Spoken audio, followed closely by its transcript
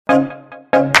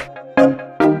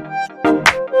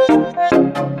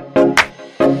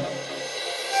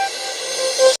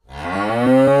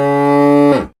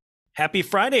Happy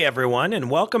Friday, everyone, and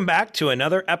welcome back to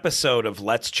another episode of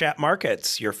Let's Chat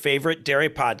Markets, your favorite dairy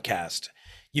podcast.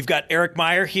 You've got Eric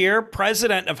Meyer here,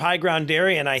 president of High Ground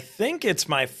Dairy, and I think it's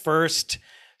my first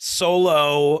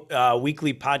solo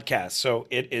weekly podcast, so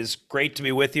it is great to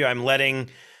be with you. I'm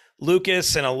letting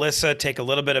Lucas and Alyssa take a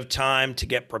little bit of time to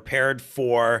get prepared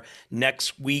for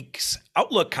next week's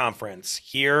Outlook Conference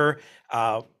here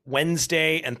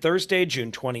Wednesday and Thursday,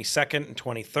 June 22nd and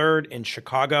 23rd in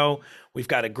Chicago. We've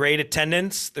got a great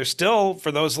attendance. There's still,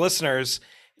 for those listeners,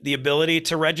 the ability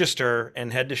to register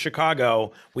and head to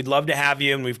Chicago. We'd love to have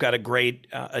you, and we've got a great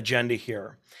agenda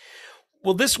here.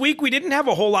 Well, this week we didn't have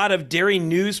a whole lot of dairy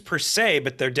news per se,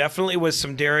 but there definitely was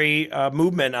some dairy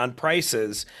movement on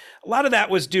prices. A lot of that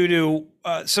was due to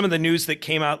some of the news that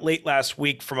came out late last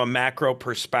week from a macro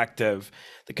perspective.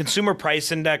 The Consumer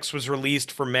Price Index was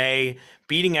released for May,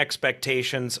 beating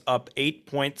expectations, up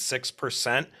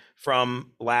 8.6%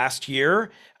 from last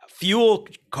year. Fuel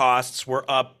costs were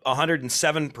up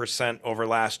 107% over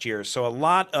last year. So a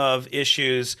lot of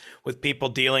issues with people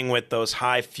dealing with those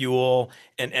high fuel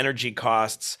and energy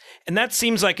costs. And that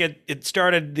seems like it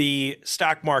started the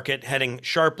stock market heading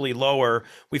sharply lower.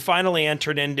 We finally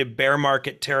entered into bear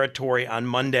market territory on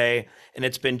Monday, and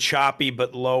it's been choppy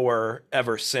but lower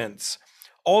ever since.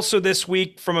 Also this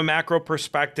week, from a macro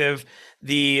perspective,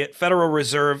 the Federal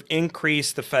Reserve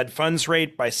increased the Fed funds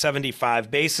rate by 75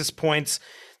 basis points.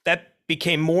 That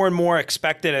became more and more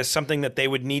expected as something that they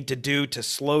would need to do to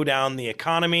slow down the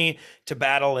economy, to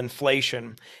battle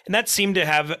inflation. And that seemed to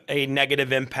have a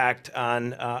negative impact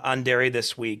on dairy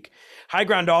this week. High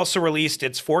Ground also released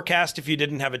its forecast, if you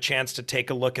didn't have a chance to take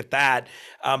a look at that.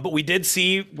 But we did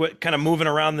see what kind of moving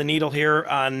around the needle here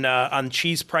on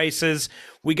cheese prices.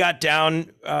 We got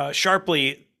down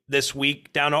sharply this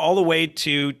week, down all the way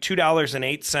to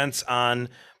 $2.08 on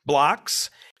blocks,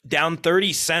 down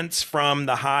 30 cents from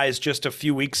the highs just a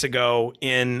few weeks ago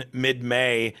in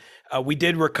mid-May. We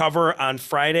did recover on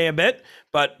Friday a bit,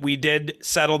 but we did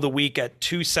settle the week at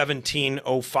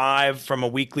 217.05 from a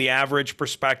weekly average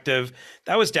perspective.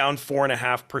 That was down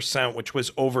 4.5%, which was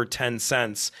over 10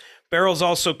 cents. Barrels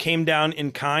also came down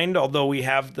in kind, although we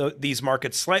have these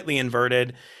markets slightly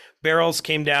inverted. Barrels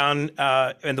came down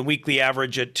in the weekly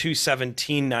average at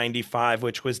 217.95,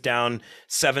 which was down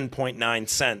 7.9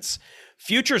 cents.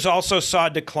 Futures also saw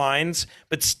declines,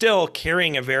 but still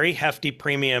carrying a very hefty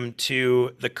premium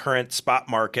to the current spot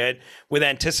market, with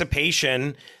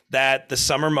anticipation that the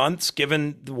summer months,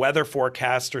 given the weather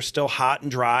forecasts, are still hot and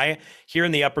dry. Here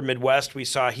in the upper Midwest, we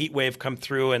saw a heat wave come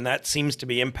through, and that seems to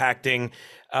be impacting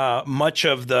much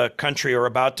of the country, or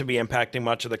about to be impacting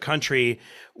much of the country,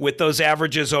 with those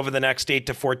averages over the next 8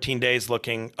 to 14 days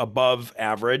looking above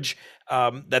average,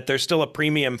 that there's still a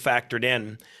premium factored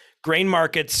in. Grain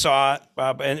markets saw,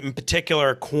 in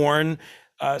particular corn,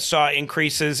 saw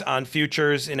increases on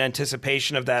futures in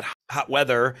anticipation of that hot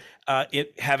weather,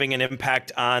 it having an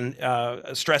impact on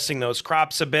stressing those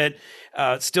crops a bit.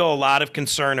 Still a lot of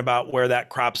concern about where that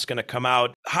crop's going to come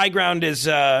out. High Ground is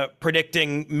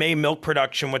predicting May milk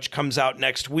production, which comes out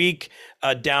next week,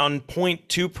 down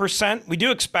 0.2%. We do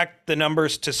expect the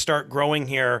numbers to start growing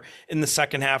here in the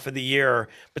second half of the year,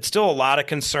 but still a lot of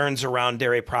concerns around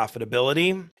dairy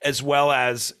profitability, as well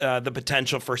as the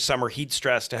potential for summer heat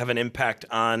stress to have an impact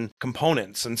on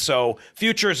components. And so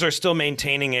futures are still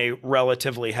maintaining a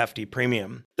relatively hefty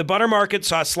premium. The butter market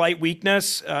saw slight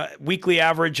weakness, weekly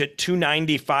average at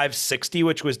 295.60,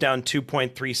 which was down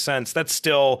 2.3 cents. That's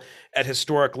still at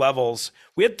historic levels.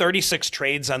 We had 36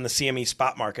 trades on the CME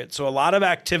spot market, so a lot of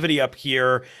activity up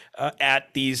here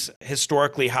at these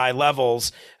historically high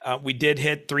levels. We did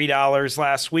hit $3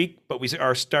 last week, but we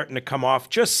are starting to come off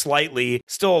just slightly.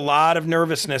 Still a lot of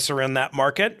nervousness around that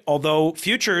market, although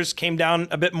futures came down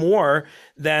a bit more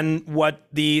than what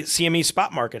the CME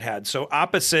spot market had. So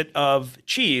opposite of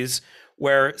cheese,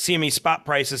 where CME spot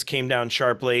prices came down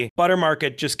sharply, butter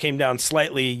market just came down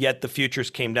slightly, yet the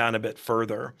futures came down a bit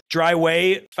further. Dry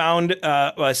whey found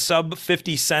a sub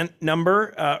 50 cent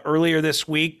number earlier this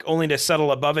week, only to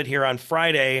settle above it here on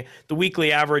Friday. The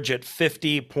weekly average at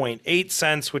 50.8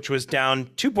 cents, which was down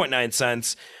 2.9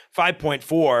 cents.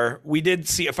 5.4, we did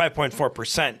see a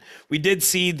 5.4%. We did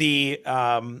see the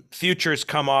futures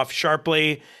come off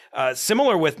sharply.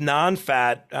 Similar with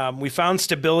non-fat, we found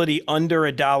stability under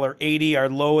 $1.80. Our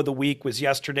low of the week was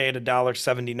yesterday at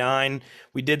 $1.79.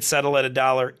 We did settle at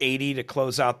 $1.80 to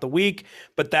close out the week,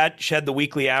 but that had the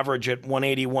weekly average at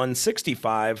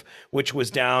 181.65, which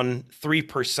was down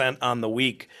 3% on the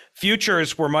week.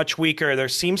 Futures were much weaker. There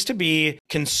seems to be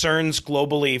concerns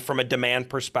globally from a demand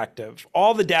perspective.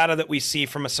 All the data that we see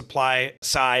from a supply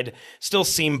side still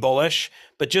seem bullish,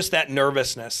 but just that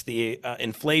nervousness, the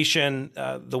inflation,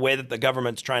 the way that the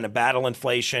government's trying to battle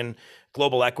inflation,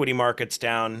 global equity markets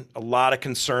down, a lot of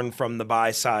concern from the buy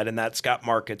side, and that's got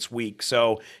markets weak.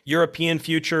 So European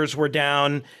futures were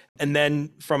down. And then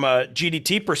from a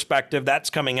GDT perspective, that's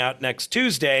coming out next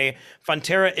Tuesday.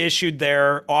 Fonterra issued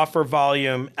their offer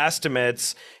volume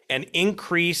estimates and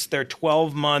increased their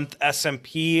 12-month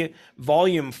S&P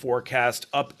volume forecast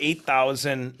up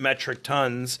 8,000 metric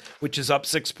tons, which is up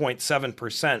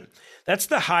 6.7%. That's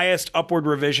the highest upward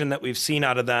revision that we've seen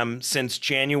out of them since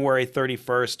January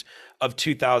 31st of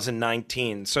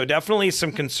 2019. So definitely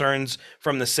some concerns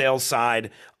from the sales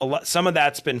side. Some of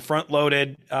that's been front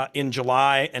loaded in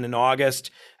July and in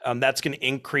August. That's going to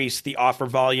increase the offer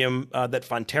volume that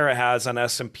Fonterra has on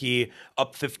S&P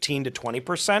up 15 to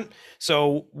 20%.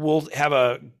 So we'll have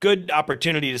a good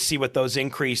opportunity to see what those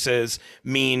increases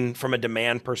mean from a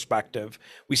demand perspective.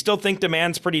 We still think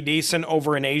demand's pretty decent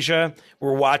over in Asia.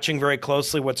 We're watching very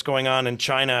closely what's going on in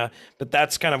China, but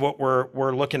that's kind of what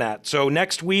we're looking at. So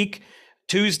next week,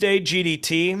 Tuesday,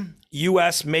 GDT,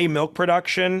 U.S. May milk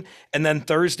production, and then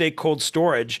Thursday, cold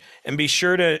storage. And be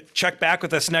sure to check back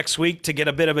with us next week to get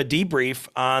a bit of a debrief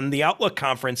on the Outlook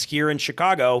Conference here in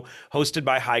Chicago, hosted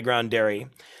by High Ground Dairy.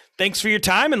 Thanks for your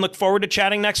time and look forward to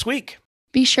chatting next week.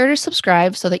 Be sure to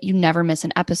subscribe so that you never miss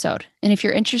an episode. And if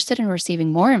you're interested in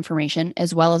receiving more information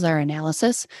as well as our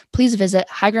analysis, please visit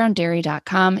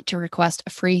highgrounddairy.com to request a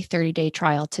free 30-day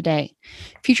trial today.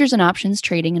 Futures and options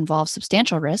trading involves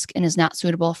substantial risk and is not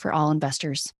suitable for all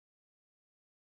investors.